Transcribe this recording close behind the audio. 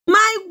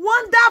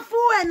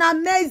and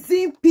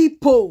amazing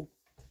people.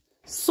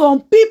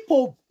 Some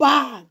people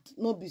bad,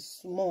 not be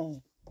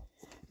small.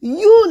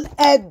 You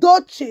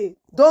Edochie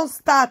don't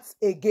start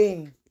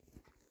again.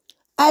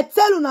 I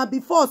tell una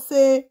before,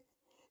 say,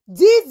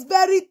 this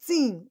very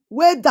thing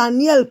where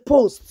Daniel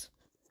post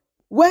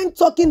when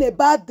talking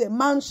about the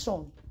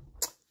mansion,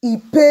 he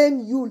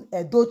pain you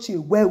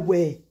Edochie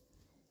well.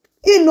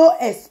 He no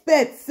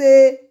expect,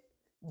 say,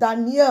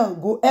 Daniel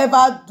go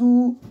ever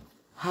do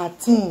her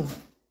thing.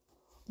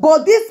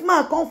 But this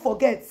man can't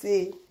forget,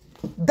 say,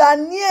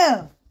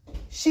 Daniel,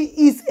 she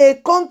is a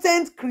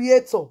content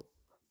creator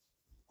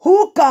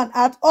who can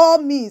at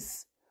all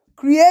means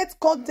create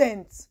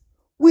content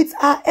with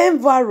her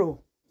environment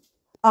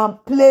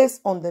and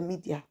place on the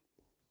media.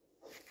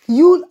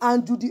 You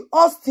and Judy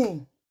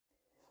Austin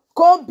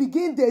come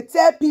begin to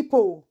tell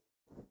people,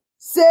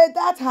 say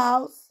that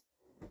house,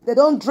 they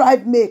don't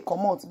drive May come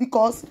out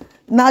because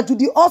now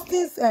Judy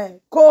Austin's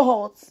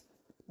cohorts,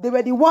 they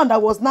were the one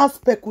that was now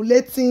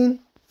speculating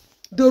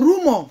the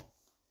rumor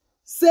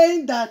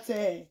saying that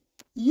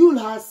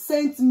Yul has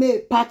sent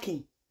May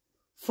packing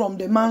from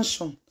the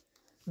mansion.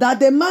 That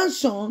the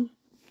mansion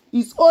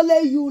is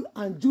only Yul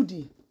and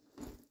Judy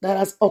that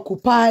has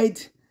occupied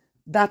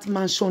that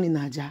mansion in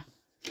Aja.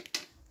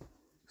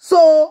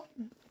 So,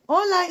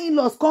 online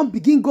in-laws come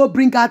begin go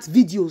bring out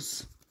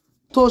videos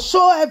to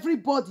show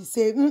everybody,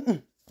 say,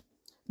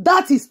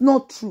 that is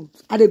not true.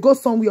 And they go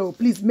somewhere, oh,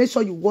 please make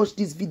sure you watch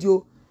this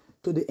video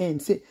to the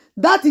end. Say,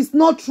 that is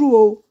not true,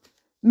 oh.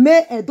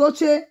 May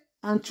Edochie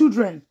and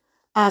children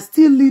are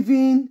still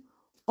living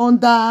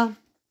under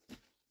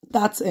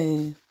that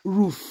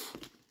roof.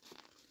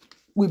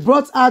 We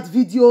brought out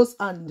videos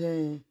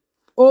and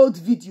old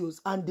videos,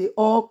 and they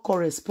all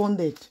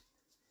corresponded.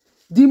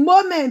 The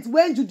moment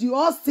when Judy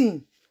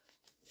Austin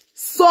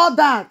saw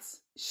that,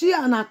 she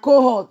and her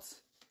cohort,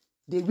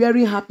 they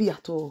weren't happy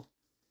at all.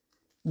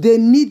 They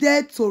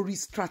needed to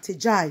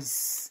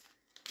re-strategize.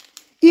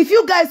 If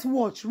you guys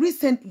watch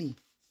recently,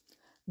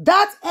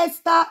 that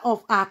Esther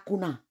of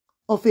Akuna,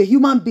 of a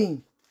human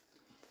being,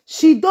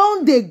 she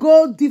don't they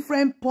go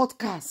different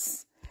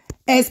podcasts,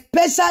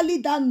 especially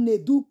that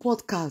Nedu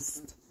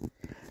podcast.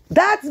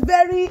 That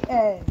very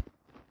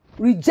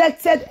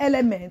rejected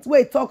element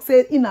where it talks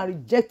in a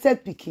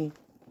rejected picking.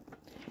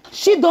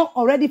 She don't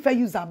already fair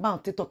use her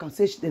mouth to talk and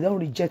say they don't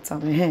reject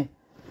her.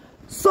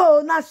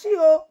 So now she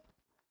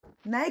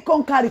now he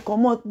come carry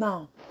come out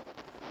now.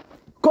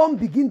 Come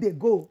begin they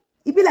go.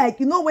 It be like,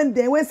 you know,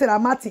 when Sarah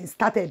Martin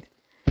started.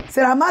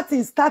 Sarah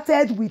Martin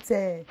started with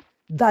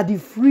Daddy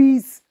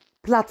Freeze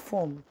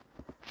platform.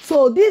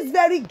 So this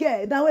very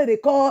girl, that way they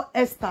call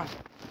Esther,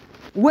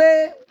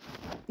 where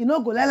you know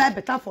go like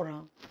better for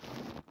her,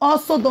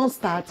 also don't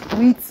start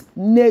with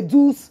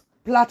Nedu's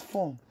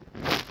platform.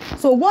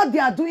 So what they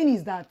are doing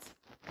is that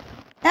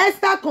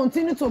Esther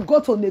continue to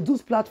go to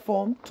Nedu's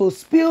platform to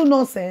spill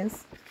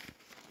nonsense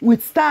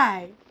with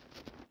style.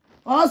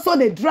 Also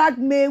they drag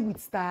May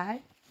with style.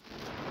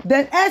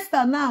 Then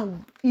Esther now,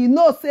 you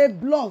know, say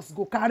blogs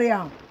go carry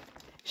out.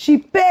 She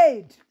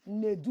paid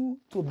Nedu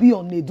to be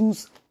on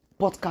Nedu's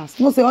podcast.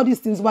 No say all these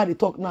things why they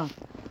talk now.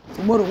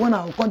 Tomorrow when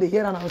I will come to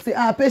hear and I will say,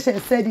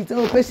 Patience said it.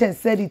 Oh, Patience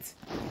said it.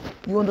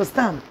 You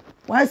understand?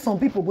 Why some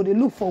people go they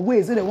look for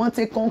ways so they want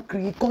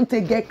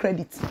to get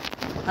credit.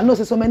 I know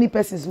so many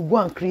persons will go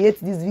and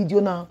create this video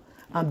now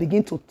and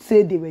begin to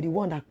say they were the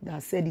one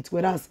that said it,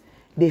 whereas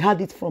they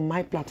had it from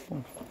my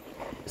platform.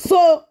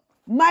 So,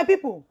 my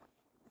people,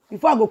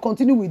 before I go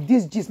continue with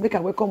this gist, make I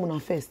welcome on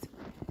first.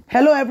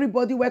 Hello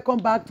everybody, welcome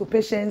back to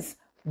Patience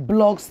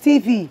Blogs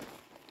TV.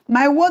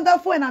 My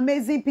wonderful and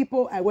amazing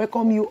people, I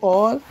welcome you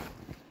all.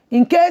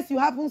 In case you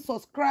haven't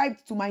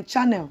subscribed to my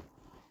channel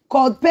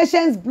called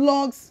Patience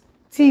Blogs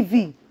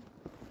TV,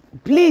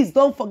 please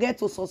don't forget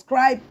to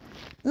subscribe,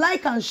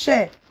 like and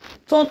share,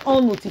 turn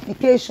on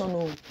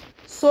notification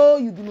so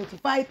you be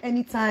notified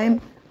anytime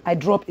I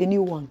drop a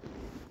new one.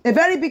 A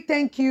very big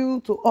thank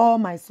you to all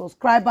my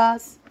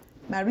subscribers,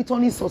 my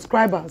returning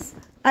subscribers.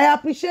 I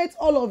appreciate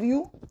all of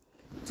you.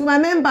 To my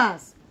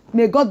members,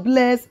 may God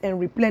bless and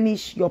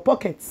replenish your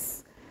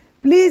pockets.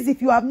 Please,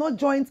 if you have not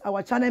joined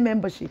our channel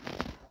membership,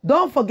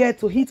 don't forget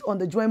to hit on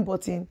the join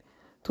button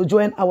to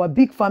join our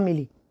big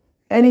family.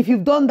 And if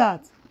you've done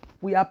that,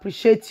 we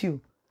appreciate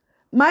you.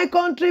 My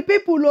country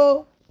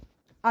people,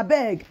 I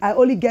beg, I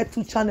only get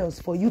 2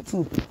 channels for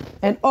YouTube,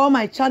 and all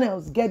my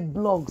channels get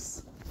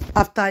blogs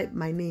after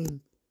my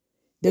name.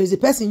 There is a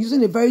person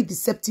using a very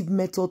deceptive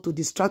method to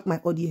distract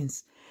my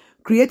audience,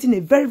 creating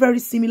a very, very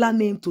similar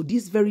name to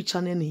this very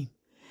channel name.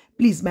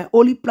 Please, my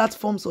only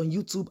platforms on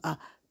YouTube are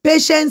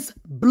Patience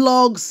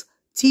Blogs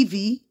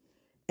TV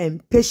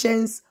and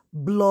Patience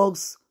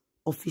Blogs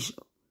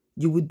Official.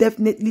 You will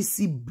definitely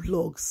see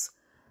blogs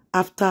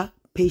after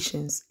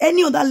Patience.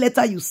 Any other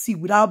letter you see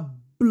without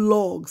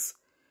blogs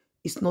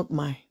is not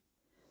mine.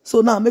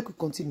 So now, make we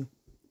continue.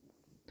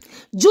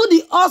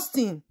 Judy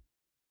Austin,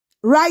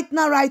 right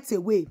now, right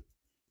away,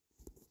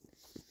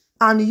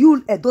 and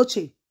Yul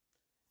Edochie.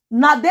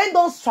 Now they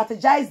don't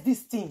strategize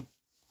this thing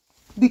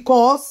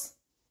because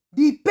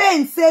The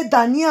pain say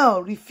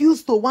Danielle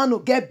refused to want to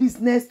get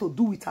business to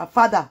do with her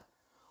father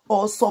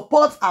or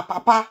support her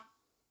papa.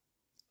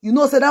 You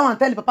know, say that one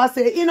tell the papa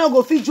say, he no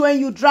go fit join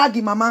you, drag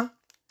him, mama.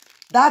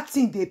 That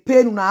thing they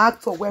pain una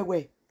act for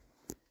where.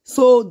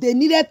 So they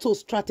needed to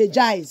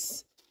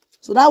strategize.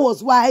 So that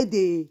was why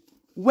they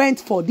went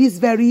for this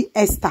very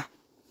Esther,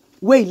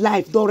 where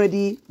life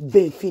already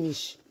been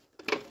finished.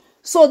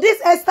 So this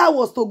Esther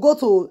was to go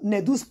to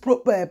Nedu's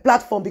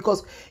platform,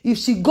 because if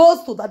she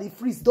goes to Daddy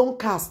Freeze, don't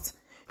cast.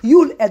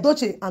 You,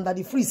 Edochie and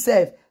Daddy Freeze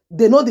serve,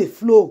 they know they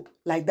flow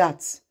like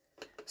that.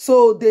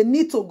 So they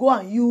need to go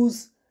and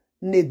use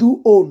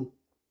Nedu own.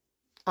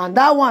 And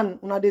that one,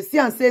 when they see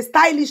and say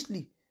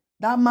stylishly,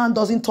 that man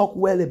doesn't talk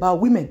well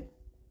about women.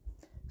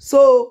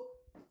 So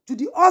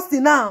Judy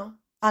Austin now,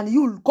 and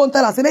you come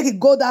tell and say, make it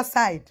go that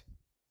side.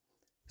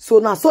 So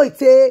now, so it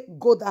say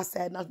go that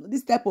side. Now,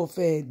 this type of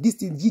this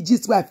thing,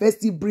 gist where I first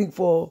bring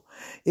for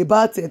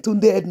about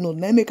Tunde Ednod.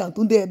 Now make and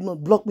Tunde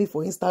Ednod block me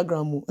for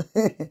Instagram.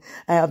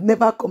 I have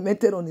never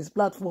commented on his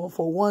platform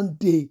for one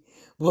day,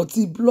 but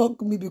he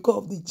blocked me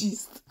because of the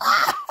gist.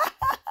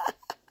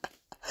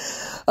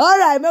 All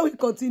right, may we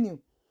continue.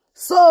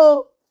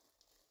 So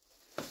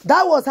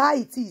that was how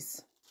it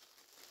is.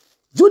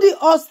 Judy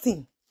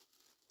Austin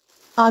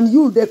and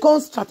you, they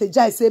can't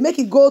strategize. Say, make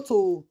it go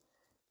to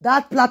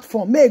that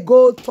platform. May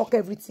go talk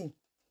everything.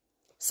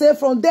 Say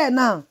from there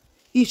now,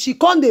 if she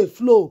can't dey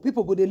flow,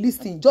 people go dey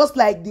listen. Just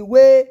like the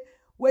way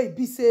where it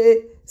be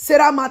say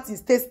Sarah Martin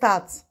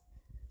start.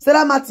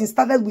 Sarah Martin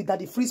started with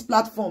Daddy Freeze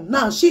platform.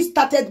 Now she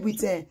started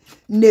with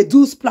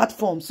Nedu's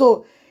platform.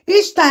 So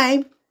each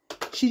time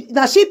she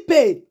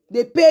paid.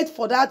 They paid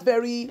for that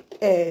very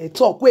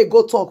talk. Where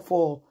go talk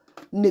for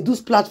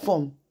Nedu's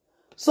platform.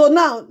 So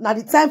now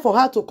the time for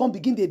her to come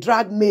begin the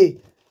drag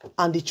May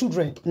and the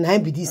children. Now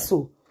be this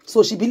so.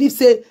 So she believes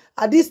say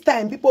at this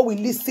time people will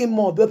listen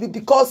more,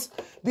 because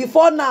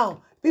before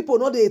now people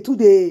know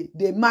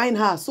they mind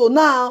her. So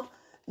now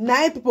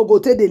people go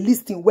take the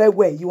listing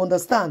where you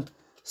understand.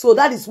 So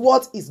that is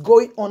what is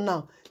going on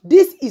now.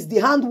 This is the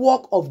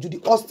handwork of Judy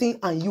Austin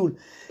and Yul.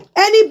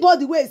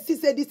 Anybody where see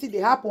say this thing they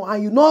happen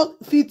and you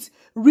not fit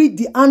read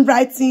the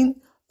handwriting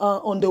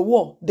on the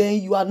wall,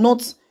 then you are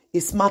not a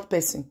smart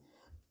person.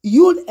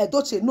 Yul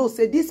Edochie know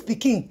say this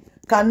pikin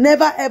can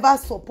never ever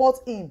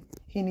support him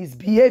in his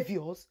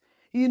behaviors.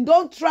 He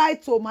don't try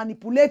to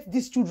manipulate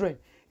these children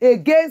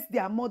against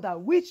their mother,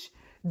 which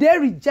they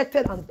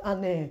rejected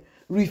and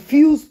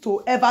refused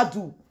to ever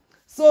do.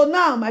 So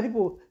now, my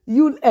people,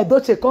 Yul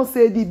Edochie can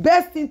say the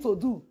best thing to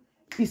do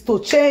is to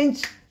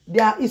change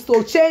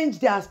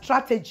their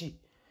strategy,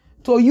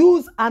 to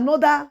use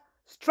another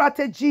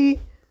strategy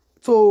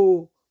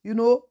to,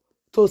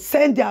 to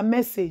send their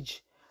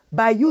message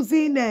by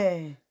using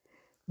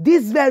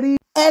this very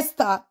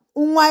Esther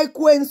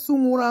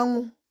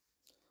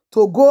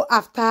to go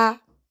after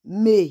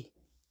May,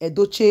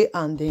 Edochie,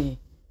 and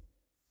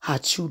her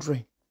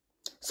children.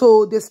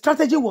 So the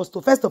strategy was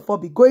to first of all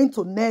be going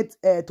to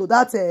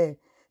that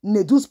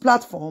Nedu's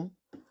platform,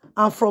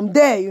 and from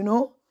there,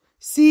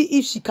 see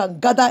if she can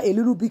gather a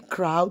little bit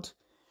crowd,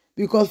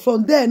 because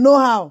from there, know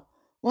how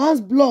once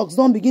blogs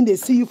don't begin to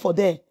see you for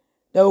there,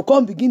 they will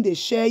come begin to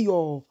share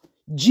your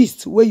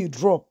gist where you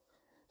drop.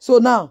 So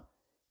now,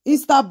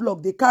 Insta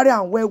blog they carry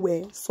on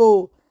where,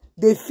 so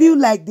they feel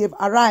like they've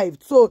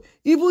arrived. So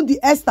even the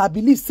Esther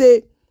believes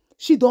say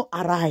she don't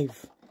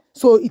arrive.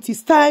 So it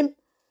is time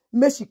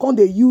make she can't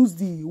use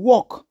the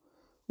work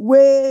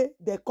where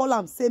they call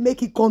them say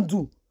make it can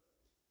do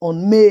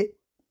on May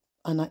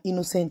and her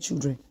innocent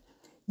children.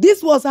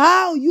 This was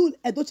how you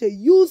Edochie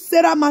used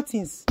Sarah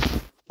Martins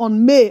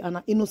on May and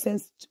her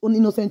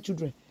innocent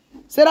children.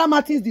 Sarah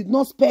Martins did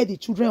not spare the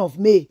children of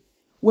May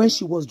when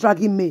she was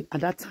dragging May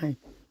at that time.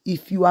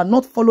 If you are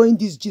not following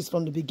this gist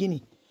from the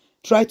beginning,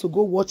 try to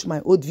go watch my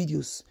old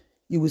videos.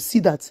 You will see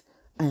that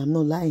I am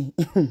not lying.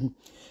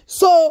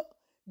 So,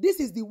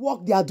 this is the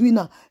work they are doing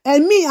now.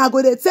 And me, I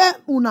go to tell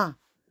Una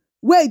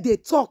where they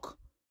talk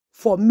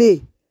for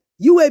May.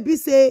 You will be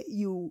say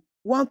you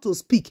want to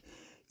speak.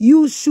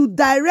 You should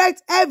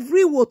direct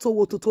every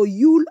woto to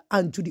Yul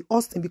and Judy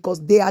Austin,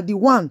 because they are the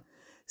one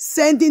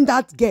sending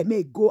that girl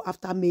May go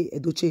after May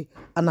Edochie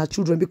and her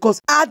children.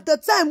 Because at the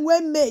time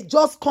when May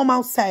just come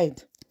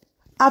outside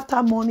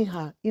after mourning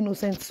her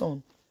innocent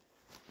son,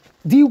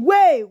 the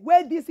way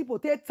where these people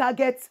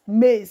target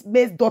May's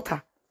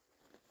daughter,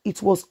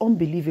 it was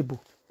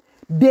unbelievable.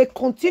 They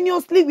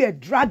continuously were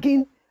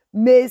dragging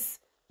May's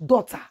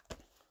daughter,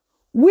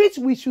 which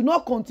we should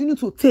not continue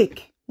to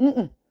take.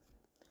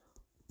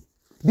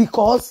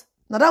 Because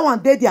now that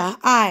one did their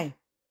eye.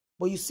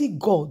 But you see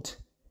God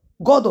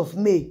of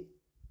May,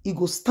 he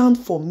go stand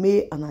for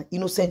May and her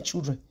innocent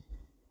children.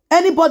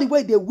 Anybody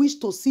where they wish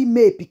to see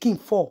May picking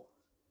fall,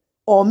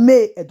 or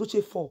May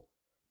Edochie fall,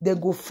 then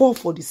go fall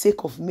for the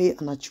sake of May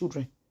and her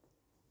children.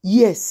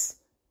 Yes,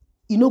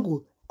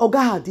 go.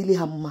 Oga dili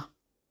hamma.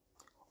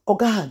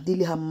 Oga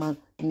dili hamma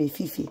ne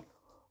fifi.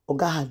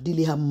 Oga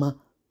dili hamma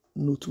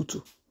no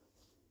tutu.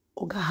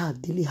 Oga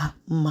dili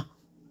hamma.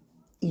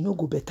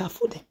 Go better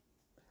for them.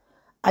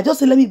 I just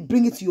say, let me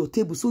bring it to your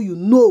table so you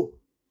know.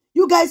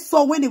 You guys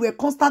saw when they were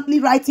constantly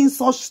writing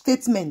such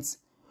statements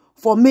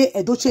for May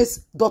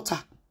Edochie's daughter.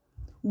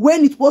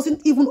 When it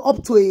wasn't even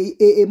up to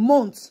a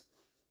month,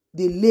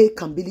 they lay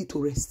Kambili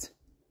to rest.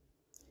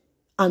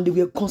 And they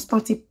were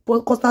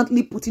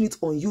constantly putting it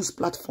on You's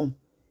platform.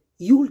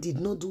 You did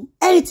not do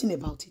anything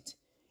about it.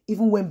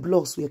 Even when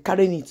blogs were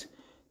carrying it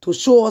to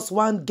show us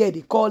one girl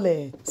they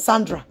call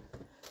Sandra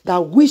that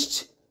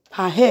wished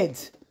her head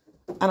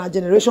and her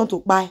generation to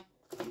buy.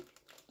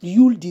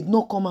 You did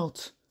not come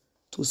out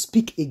to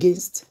speak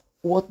against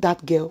what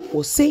that girl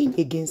was saying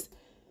against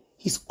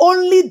his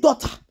only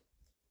daughter.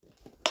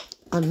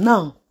 And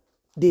now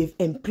they've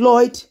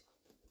employed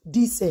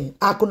this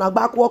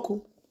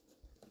Akunagbakwoko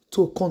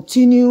to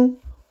continue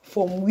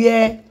from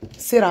where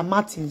Sarah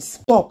Martin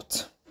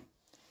stopped.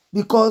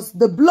 Because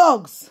the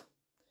blogs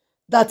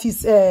that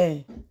is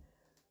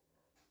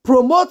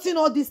promoting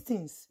all these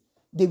things,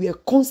 they were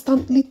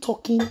constantly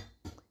talking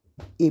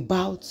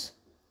about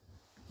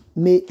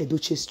May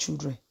Edochie's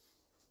children.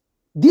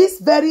 This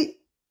very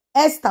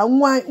Esther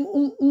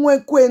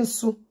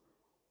Nwekwensu,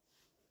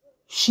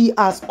 she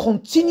has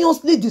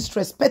continuously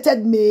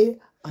disrespected May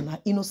and her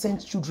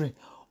innocent children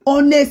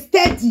on a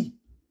steady.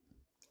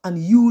 And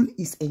Yul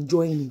is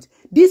enjoying it.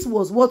 This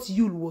was what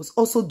Yul was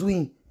also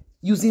doing,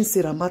 using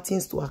Sarah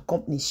Martins to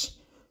accomplish.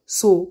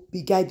 So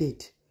be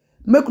guided.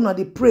 Make una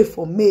dey pray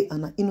for May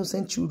and her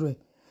innocent children.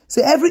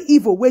 Say every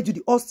evil where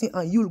Judy Austin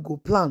and Yul go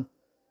plan,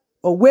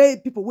 or where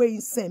people were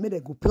insane, may they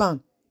go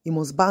plan, it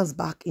must bounce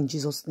back in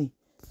Jesus' name.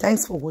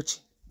 Thanks for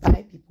watching.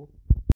 Bye, people.